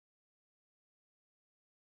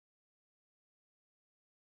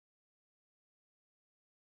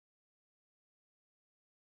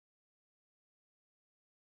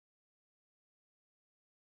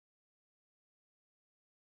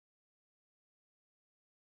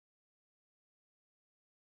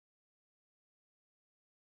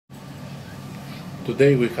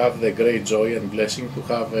Today we have the great joy and blessing to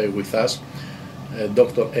have with us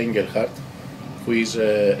Dr. Engelhardt, who is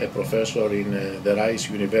a professor in the Rice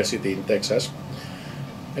University in Texas.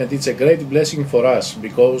 And it's a great blessing for us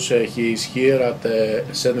because he is here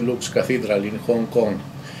at St. Luke's Cathedral in Hong Kong,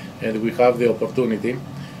 and we have the opportunity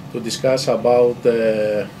to discuss about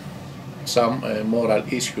some moral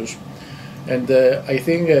issues. And I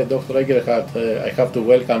think, Dr. Engelhardt, I have to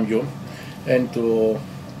welcome you and to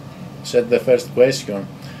set the first question.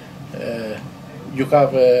 You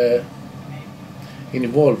have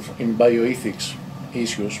involved in bioethics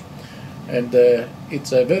issues, and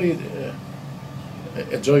it's a very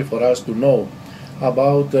a joy for us to know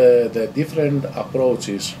about the different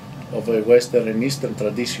approaches of a Western and Eastern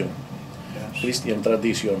tradition, yes, Christian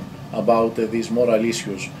tradition, about these moral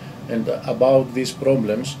issues and about these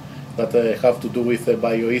problems that have to do with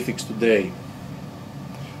bioethics today.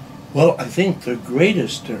 Well, I think the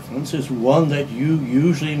greatest difference is one that you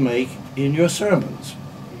usually make in your sermons.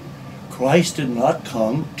 Christ did not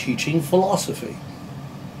come teaching philosophy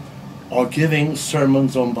or giving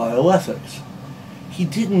sermons on bioethics. He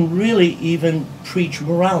didn't really even preach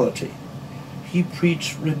morality. He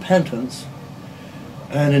preached repentance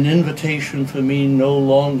and an invitation for me no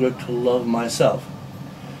longer to love myself.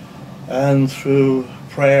 And through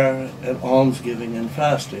prayer and almsgiving and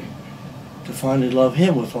fasting, to finally love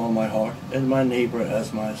Him with all my heart and my neighbor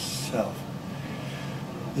as myself.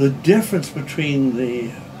 The difference between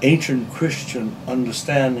the ancient Christian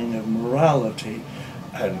understanding of morality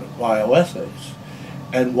and bioethics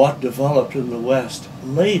and what developed in the West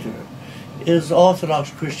later is Orthodox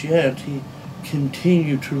Christianity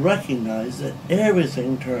continued to recognize that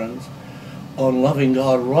everything turns on loving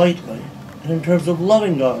God rightly, and in terms of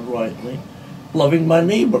loving God rightly, loving my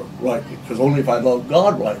neighbor rightly, because only if I love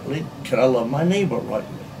God rightly can I love my neighbor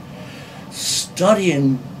rightly.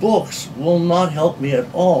 Studying books will not help me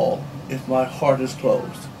at all if my heart is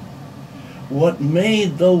closed. What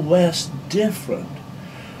made the West different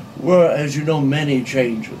were, as you know, many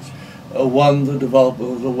changes. One, the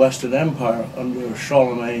development of the Western Empire under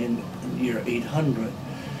Charlemagne in the year 800,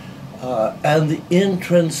 and the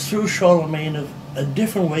entrance through Charlemagne of a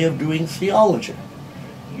different way of doing theology.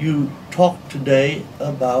 You talked today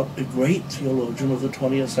about a great theologian of the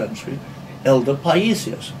 20th century, Elder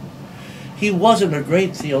Paisius. He wasn't a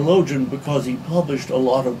great theologian because he published a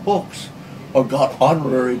lot of books or got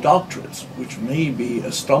honorary doctorates, which may be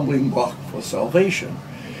a stumbling block for salvation.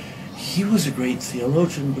 He was a great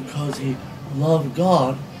theologian because he loved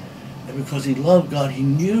God, and because he loved God, he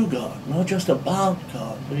knew God, not just about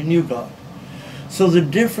God, but he knew God. So the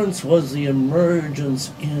difference was the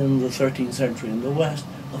emergence in the 13th century in the West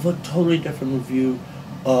of a totally different view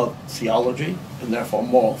of theology, and therefore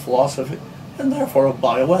moral philosophy, and therefore of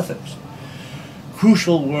bioethics.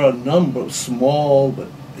 Crucial were a number of small, but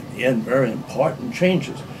in the end very important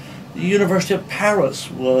changes. The University of Paris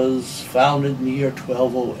was founded in the year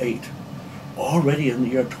 1208. Already in the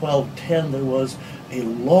year 1210 there was a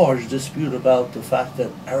large dispute about the fact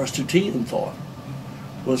that Aristotelian thought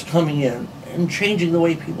was coming in and changing the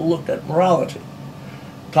way people looked at morality.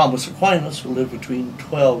 Thomas Aquinas, who lived between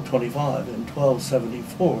 1225 and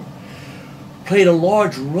 1274, played a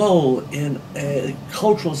large role in a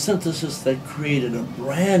cultural synthesis that created a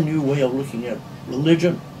brand new way of looking at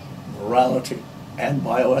religion, morality, and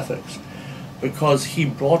bioethics, because he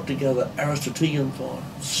brought together Aristotelian thought,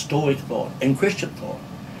 Stoic thought, and Christian thought,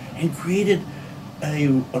 and created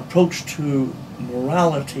an approach to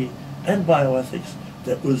morality and bioethics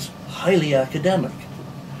that was highly academic.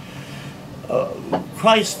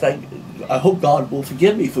 Christ, I hope God will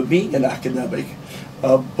forgive me for being an academic,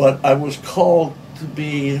 but I was called to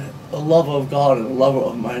be a lover of God and a lover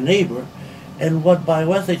of my neighbor, and what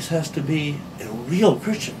bioethics has to be, in real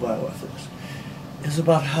Christian bioethics, is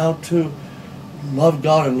about how to love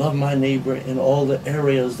God and love my neighbor in all the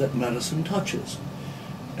areas that medicine touches.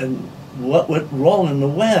 And what went wrong in the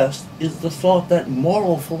West is the thought that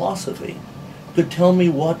moral philosophy could tell me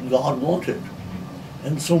what God wanted.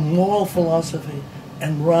 And so moral philosophy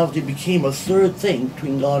and morality became a third thing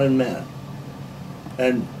between God and man.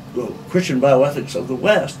 And the Christian bioethics of the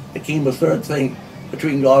West became a third thing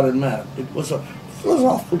between God and man. It was a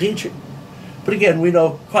philosophical teaching. But again, we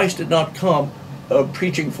know Christ did not come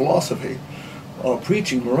preaching philosophy or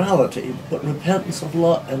preaching morality, but repentance of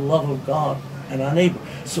love and love of God and our neighbor.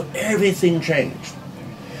 So everything changed.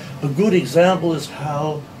 A good example is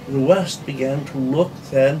how the West began to look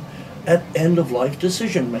then at end-of-life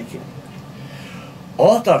decision-making.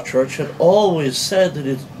 Orthodox Church had always said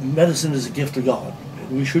that medicine is a gift of God,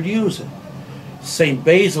 and we should use it. St.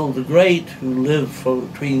 Basil the Great, who lived for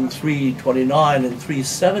between 329 and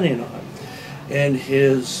 379, in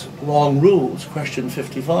his long rules, question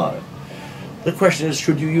 55. The question is,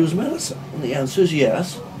 should you use medicine? And the answer is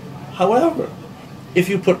yes. However, if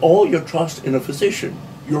you put all your trust in a physician,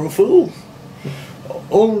 you're a fool.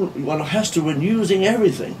 One has to, when using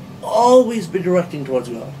everything, always be directing towards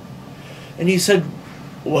God. And he said,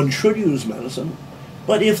 one should use medicine,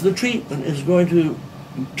 but if the treatment is going to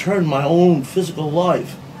turn my own physical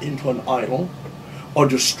life into an idol or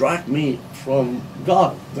distract me from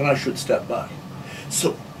God, then I should step back.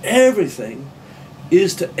 So everything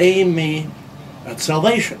is to aim me at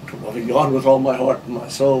salvation, to loving God with all my heart and my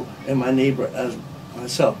soul and my neighbor as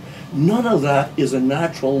myself. None of that is a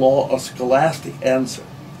natural law or scholastic answer.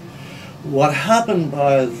 What happened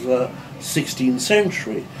by the 16th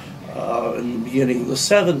century, in the beginning of the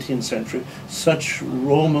 17th century, such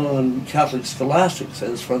Roman Catholic scholastics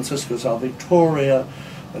as Francisco Salvatore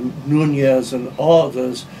and Nunez and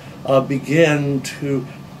others began to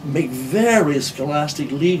make very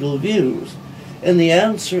scholastic legal views. And the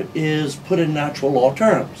answer is put in natural law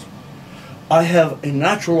terms. I have a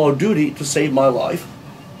natural law duty to save my life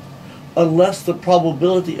unless the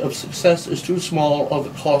probability of success is too small or the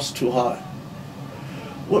cost too high.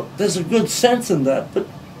 Well, there's a good sense in that, but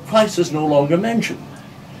Christ is no longer mentioned.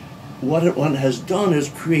 What one has done is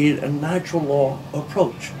create a natural law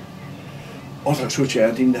approach. Orthodox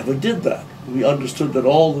Christianity never did that. We understood that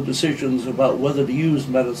all the decisions about whether to use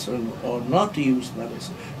medicine or not to use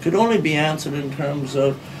medicine could only be answered in terms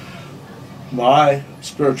of my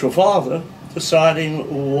spiritual father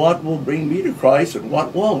deciding what will bring me to Christ and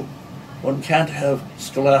what won't. One can't have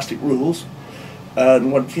scholastic rules,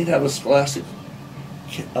 and one can't have a scholastic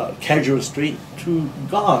casuistry to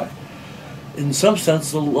God. In some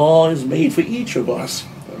sense, the law is made for each of us.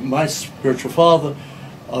 My spiritual father,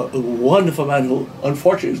 a wonderful man who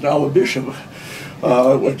unfortunately is now a bishop.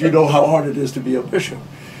 You know how hard it is to be a bishop.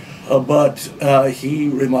 But he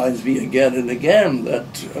reminds me again and again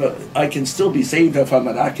that I can still be saved if I'm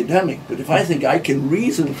an academic, but if I think I can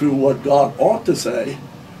reason through what God ought to say,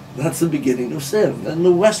 that's the beginning of sin. And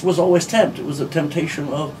the West was always tempted. It was a temptation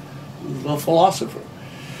of the philosopher.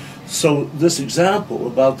 So this example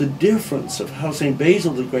about the difference of how St.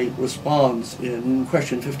 Basil the Great responds in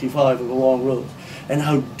question 55 of the Long Road, and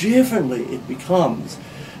how differently it becomes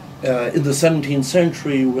in the 17th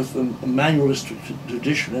century with the manualist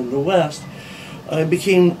tradition in the West, it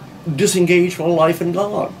became disengaged from life in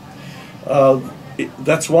God.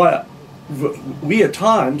 That's why we at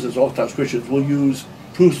times, as Orthodox Christians, will use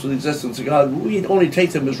proofs of the existence of God. We only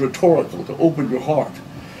take them as rhetorical, to open your heart.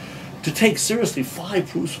 To take seriously 5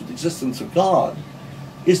 proofs of the existence of God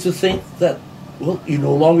is to think that, well, you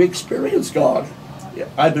no longer experience God.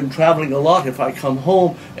 I've been traveling a lot. If I come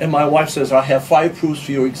home and my wife says, I have 5 proofs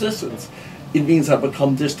for your existence, it means I've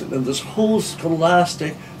become distant. And this whole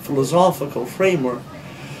scholastic, philosophical framework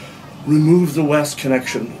removed the West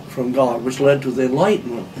connection from God, which led to the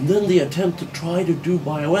Enlightenment, and then the attempt to try to do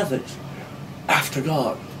bioethics after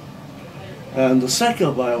God. And the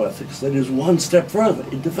secular bioethics, that is one step further.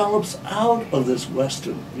 It develops out of this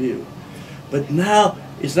Western view. But now,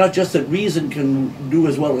 it's not just that reason can do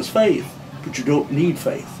as well as faith, but you don't need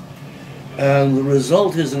faith. And the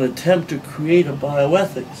result is an attempt to create a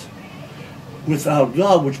bioethics without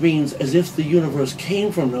God, which means as if the universe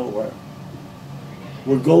came from nowhere,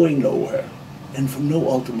 we're going nowhere, and from no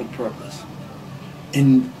ultimate purpose.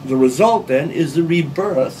 And the result then is the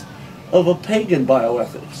rebirth of a pagan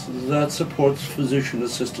bioethics that supports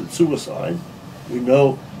physician-assisted suicide. We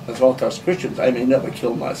know, as Orthodox Christians, I may never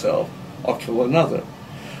kill myself, I'll kill another.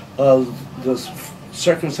 The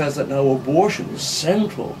circumstance that now abortion is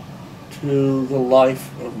central to the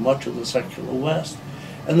life of much of the secular West,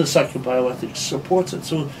 and the secular bioethics supports it.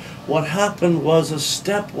 So what happened was a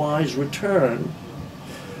stepwise return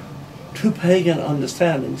to pagan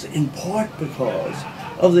understandings, in part because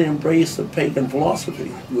of the embrace of pagan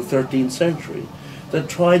philosophy in the 13th century that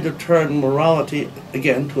tried to turn morality,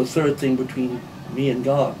 again, to a third thing between me and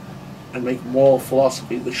God, and make moral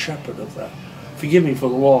philosophy the shepherd of that. Forgive me for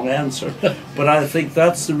the long answer, but I think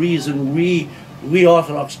that's the reason we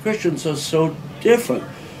Orthodox Christians are so different.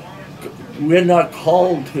 We're not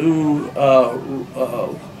called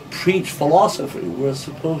to preach philosophy. We're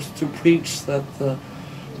supposed to preach that the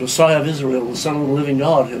Messiah of Israel, the Son of the living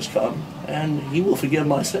God, has come, and he will forgive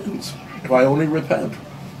my sins if I only repent.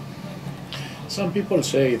 Some people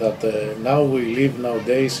say that now we live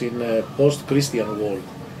nowadays in a post-Christian world.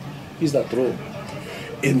 Is that true?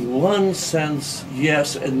 In one sense,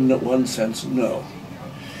 yes, and in one sense, no.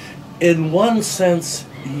 In one sense,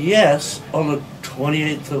 yes, on the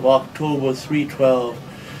 28th of October, 312,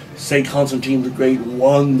 St. Constantine the Great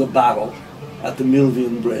won the battle at the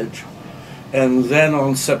Milvian Bridge. And then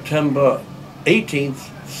on September 18th,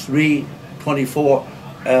 324,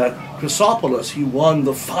 at Chrysopolis, he won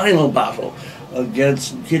the final battle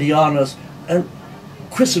against Gideonus, and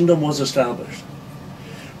Christendom was established.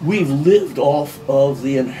 We've lived off of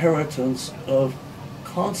the inheritance of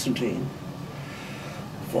Constantine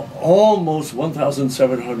for almost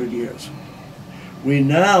 1,700 years. We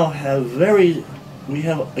now have a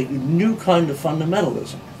new kind of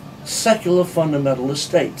fundamentalism, secular fundamentalist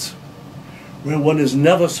states, where one is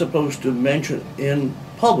never supposed to mention in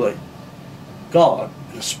public God,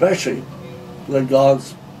 especially that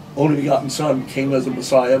God's only begotten Son came as the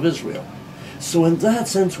Messiah of Israel. So in that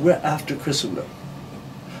sense, we're after Christendom.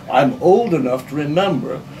 I'm old enough to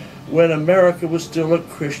remember when America was still a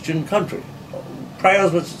Christian country.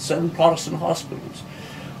 Prayers were said in Protestant hospitals.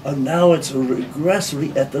 And now it's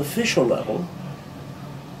regressively, at the official level,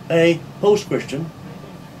 a post-Christian.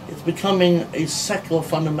 It's becoming a secular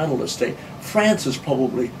fundamentalist state. France is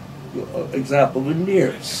probably an example of a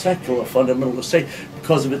near secular fundamentalist state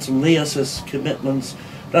because of its laicist commitments,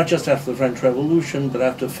 not just after the French Revolution, but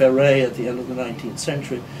after Ferret at the end of the 19th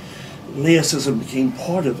century. Laicism became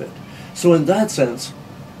part of it. So in that sense,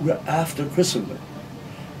 we're after Christendom.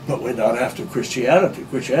 But we're not after Christianity.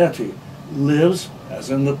 Christianity lives, as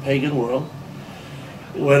in the pagan world.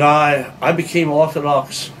 When I became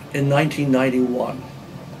Orthodox in 1991.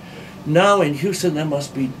 Now in Houston there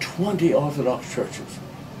must be 20 Orthodox churches.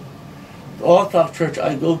 The Orthodox church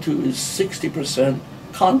I go to is 60%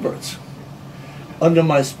 converts. Under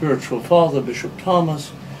my spiritual father, Bishop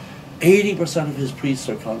Thomas, 80% of his priests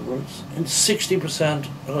are converts and 60%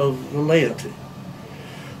 of the laity.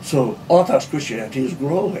 So Orthodox Christianity is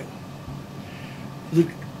growing. The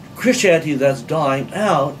Christianity that's dying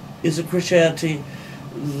out is a Christianity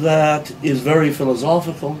that is very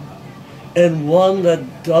philosophical and one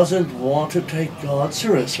that doesn't want to take God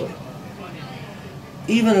seriously.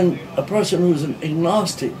 Even a person who's an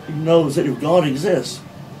agnostic knows that if God exists,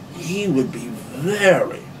 he would be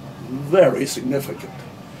very, very significant,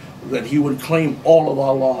 that he would claim all of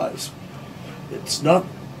our lives. It's not,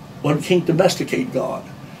 one can't domesticate God.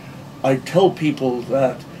 I tell people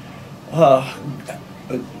that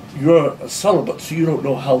you're a celibate, so you don't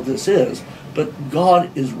know how this is, but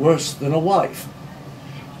God is worse than a wife.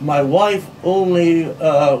 My wife only,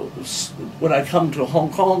 when I come to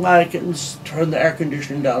Hong Kong, I can turn the air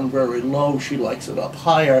conditioning down very low. She likes it up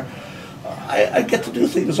higher. I get to do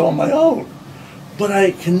things on my own. But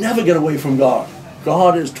I can never get away from God.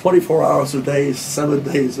 God is 24 hours a day, 7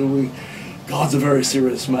 days a week. God's a very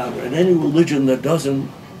serious matter. And any religion that doesn't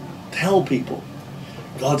tell people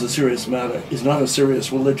God's a serious matter is not a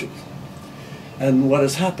serious religion. And what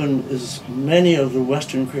has happened is many of the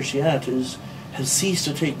Western Christianities have ceased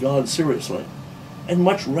to take God seriously and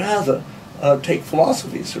much rather take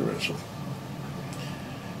philosophy seriously.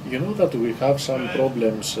 You know that we have some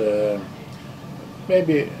problems,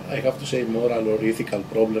 maybe I have to say moral or ethical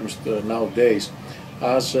problems nowadays,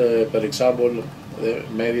 as for example the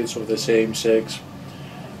marriage of the same sex,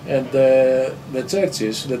 and the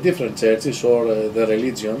churches, the different churches or the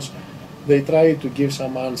religions, they try to give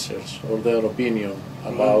some answers or their opinion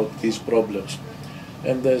about these problems.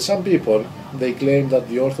 And some people, they claim that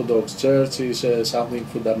the Orthodox Church is something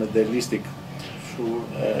fundamentalistic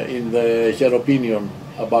in her opinion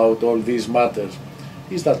about all these matters.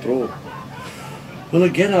 Is that true? Well,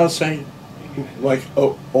 again, I'll say, like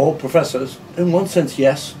all professors, in one sense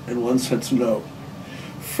yes, in one sense no.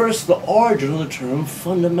 First, the origin of the term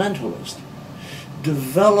fundamentalist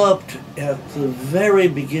developed at the very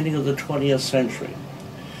beginning of the 20th century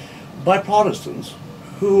by Protestants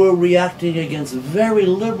who were reacting against very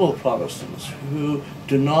liberal Protestants who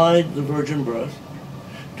denied the virgin birth,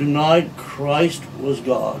 denied Christ was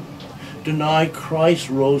God, denied Christ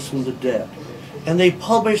rose from the dead. And they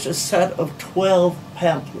published a set of 12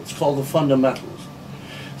 pamphlets called the Fundamentals,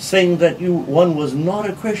 saying that one was not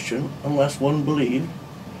a Christian unless one believed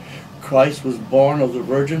Christ was born of the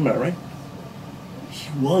Virgin Mary, he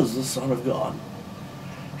was the Son of God,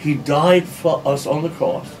 he died for us on the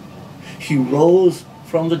cross, he rose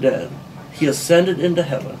from the dead, he ascended into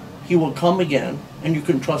heaven, he will come again, and you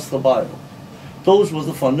can trust the Bible. Those were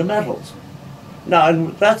the fundamentals. Now,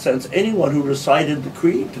 in that sense, anyone who recited the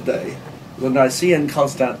Creed today, the Nicene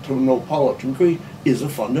Constantinopolitan Creed, is a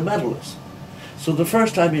fundamentalist. So the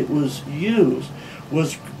first time it was used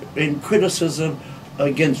was in criticism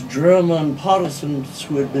against German Protestants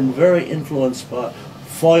who had been very influenced by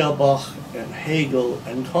Feuerbach and Hegel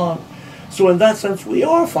and Kant. So in that sense, we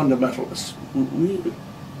are fundamentalists. We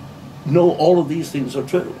know all of these things are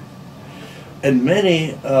true. And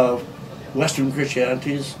many Western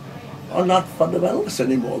Christianities are not fundamentalists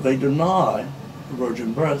anymore. They deny the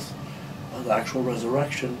virgin birth, the actual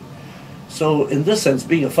resurrection. So in this sense,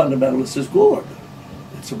 being a fundamentalist is good.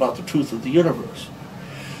 It's about the truth of the universe.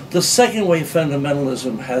 The second way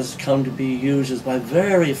fundamentalism has come to be used is by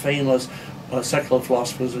very famous secular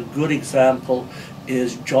philosophers. A good example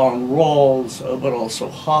is John Rawls, but also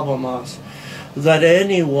Habermas, that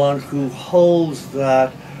anyone who holds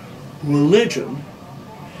that religion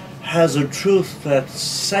has a truth that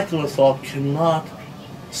secular thought cannot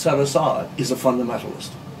set aside is a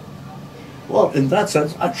fundamentalist. Well, in that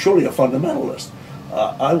sense, I'm surely a fundamentalist.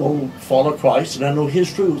 I will follow Christ, and I know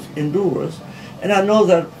His truth endures, and I know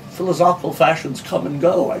that philosophical fashions come and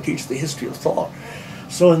go. I teach the history of thought.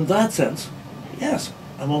 So in that sense, yes,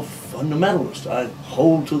 I'm a fundamentalist. I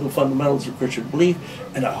hold to the fundamentals of Christian belief,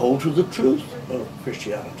 and I hold to the truth of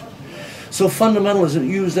Christianity. So fundamentalism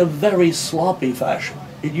used in a very sloppy fashion.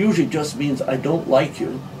 It usually just means I don't like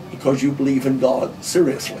you because you believe in God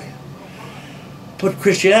seriously. But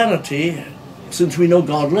Christianity, since we know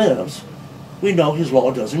God lives, we know His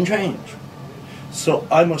law doesn't change. So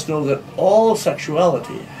I must know that all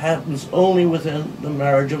sexuality happens only within the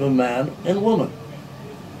marriage of a man and woman.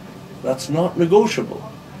 That's not negotiable.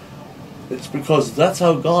 It's because that's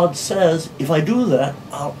how God says, if I do that,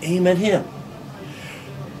 I'll aim at Him.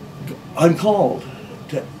 I'm called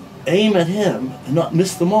to aim at Him and not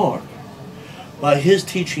miss the mark by His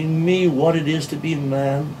teaching me what it is to be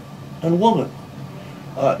man and woman.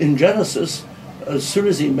 In Genesis, as soon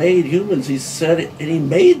as He made humans, He said, and He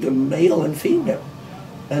made them male and female.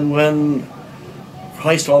 And when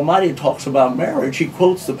Christ Almighty talks about marriage, He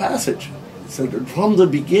quotes the passage. He said, from the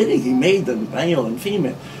beginning He made them male and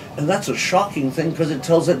female. And that's a shocking thing because it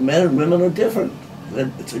tells that men and women are different.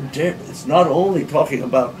 It's not only talking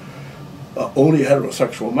about only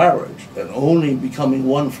heterosexual marriage and only becoming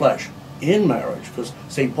one flesh in marriage, because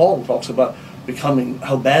St. Paul talks about becoming,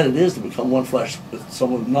 how bad it is to become one flesh with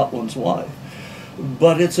someone not one's wife.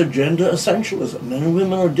 But it's a gender essentialism. Men and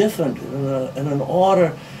women are different in an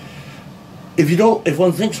order. If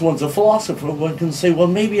one thinks one's a philosopher, one can say, well,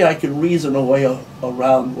 maybe I can reason a way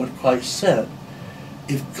around what Christ said.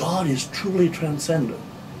 If God is truly transcendent,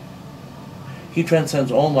 He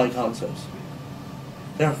transcends all my concepts.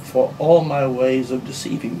 Therefore, all my ways of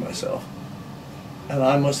deceiving myself. And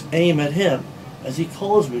I must aim at Him as He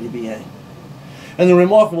calls me to be aimed. And the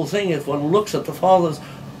remarkable thing, if one looks at the Fathers,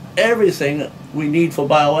 everything we need for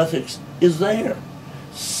bioethics is there.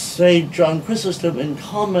 St. John Chrysostom, in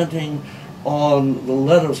commenting on the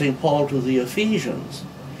letter of St. Paul to the Ephesians,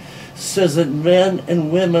 says that men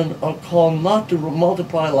and women are called not to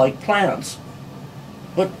multiply like plants,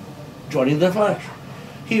 but joining their flesh.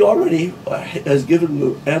 He already has given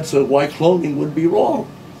the answer why cloning would be wrong.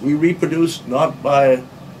 We reproduce not by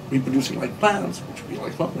reproducing like plants, which would be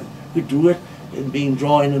like cloning. We do it in being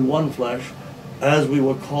joined in one flesh, as we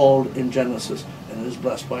were called in Genesis, and is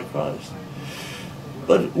blessed by Christ.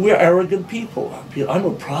 But we're arrogant people. I'm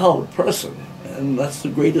a proud person, and that's the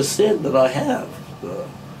greatest sin that I have.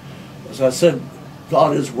 As I said,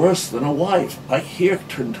 God is worse than a wife. I here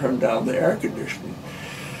can turn down the air conditioning.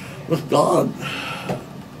 With God,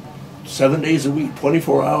 7 days a week,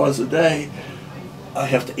 24 hours a day, I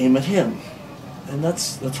have to aim at Him. And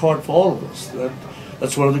that's hard for all of us.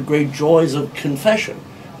 That's one of the great joys of confession.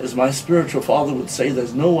 As my spiritual father would say,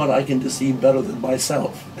 there's no one I can deceive better than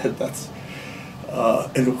myself.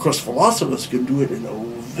 And of course, philosophers can do it in a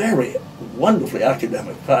very wonderfully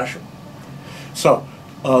academic fashion. So,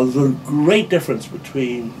 the great difference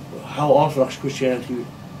between how Orthodox Christianity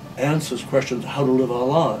answers questions how to live our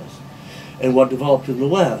lives and what developed in the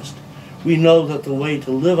West, we know that the way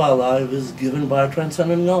to live our life is given by a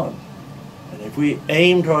transcendent God. And if we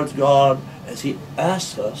aim towards God as He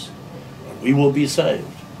asks us, we will be saved.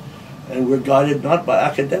 And we're guided not by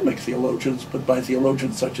academic theologians, but by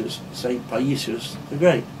theologians such as St. Paisius the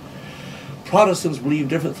Great. Protestants believe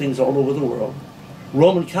different things all over the world.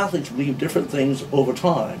 Roman Catholics believe different things over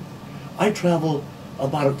time. I travel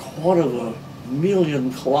about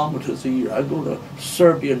 250,000 kilometers a year. I go to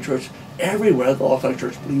Serbian church. Everywhere the Orthodox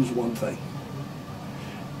Church believes one thing.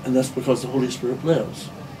 And that's because the Holy Spirit lives.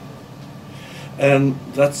 And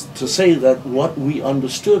that's to say that what we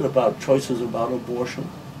understood about choices about abortion,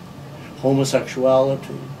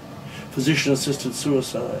 homosexuality, physician-assisted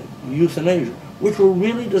suicide, euthanasia, which were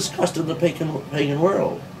really discussed in the pagan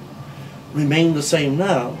world, remain the same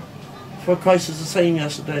now, for Christ is the same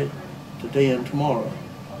yesterday, today, and tomorrow.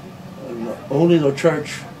 And only the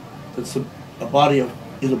Church that's is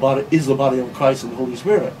the body of Christ and the Holy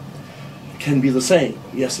Spirit can be the same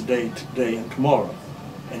yesterday, today, and tomorrow.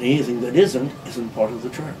 And anything that isn't part of the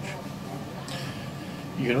Church.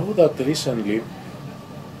 You know that recently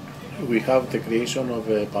we have the creation of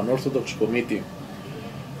a pan-Orthodox committee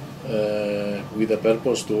with the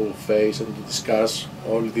purpose to face and to discuss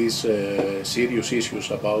all these serious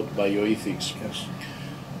issues about bioethics. Yes.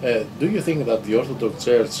 Do you think that the Orthodox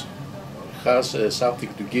Church has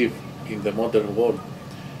something to give in the modern world?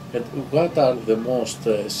 And what are the most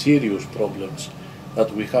serious problems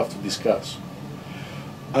that we have to discuss?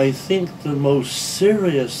 I think the most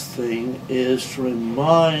serious thing is to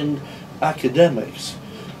remind academics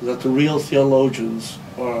that the real theologians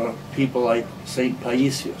are people like St.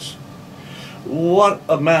 Paisius. What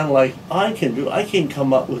a man like I can do, I can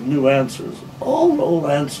come up with new answers. All the old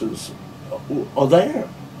answers are there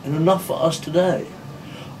and enough for us today.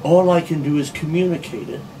 All I can do is communicate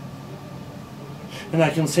it. And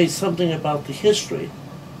I can say something about the history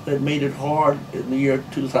that made it hard in the year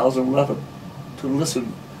 2011 to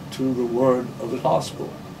listen to the word of the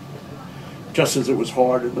gospel, just as it was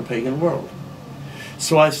hard in the pagan world.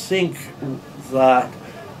 So I think that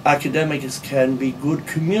academics can be good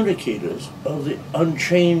communicators of the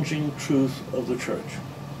unchanging truth of the church.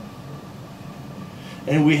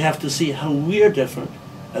 And we have to see how we're different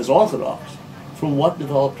as Orthodox from what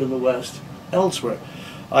developed in the West elsewhere.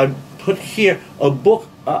 I put here a book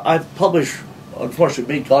I've published.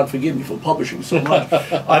 Unfortunately, may God forgive me for publishing so much.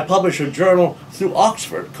 I published a journal through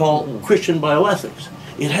Oxford called Christian Bioethics.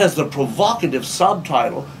 It has the provocative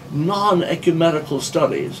subtitle, Non-Ecumenical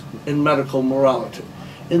Studies in Medical Morality.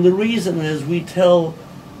 And the reason is we tell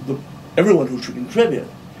everyone who should contribute,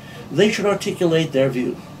 they should articulate their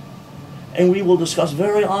view. And we will discuss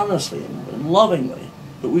very honestly and lovingly,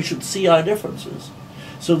 but we should see our differences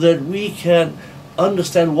so that we can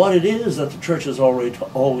understand what it is that the church has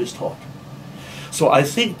always taught. So I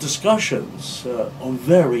think discussions are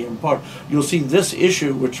very important. You'll see this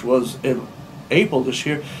issue, which was in April this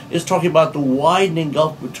year, is talking about the widening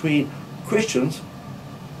gulf between Christians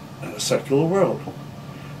and a secular world.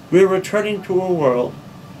 We're returning to a world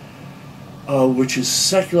which is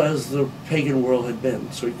secular as the pagan world had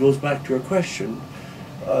been. So it goes back to your question,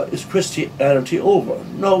 is Christianity over?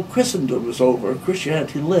 No, Christendom is over.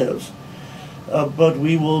 Christianity lives. But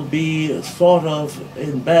we will be thought of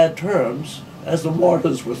in bad terms as the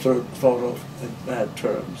martyrs were thought of in bad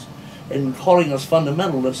terms. And calling us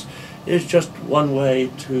fundamentalists is just one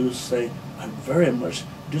way to say, I very much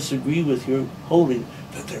disagree with your holding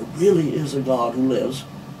that there really is a God who lives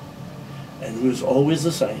and who is always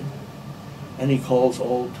the same, and he calls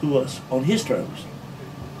all to us on his terms,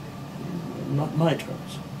 not my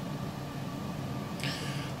terms.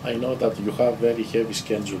 I know that you have very heavy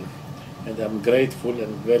schedule, and I'm grateful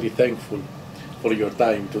and very thankful for your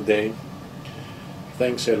time today.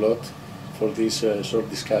 Thanks a lot for this short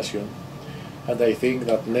discussion, and I think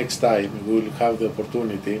that next time we will have the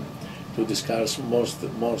opportunity to discuss more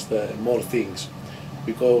things,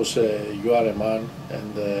 because you are a man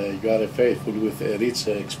and you are a faithful with a rich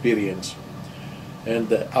experience,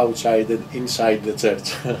 and outside and inside the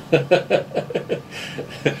church.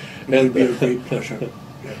 It would be a great pleasure.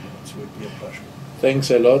 Yeah, it would be a pleasure. Thanks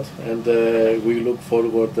a lot, and we look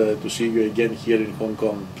forward to see you again here in Hong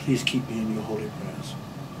Kong. Please keep me in your holy prayers.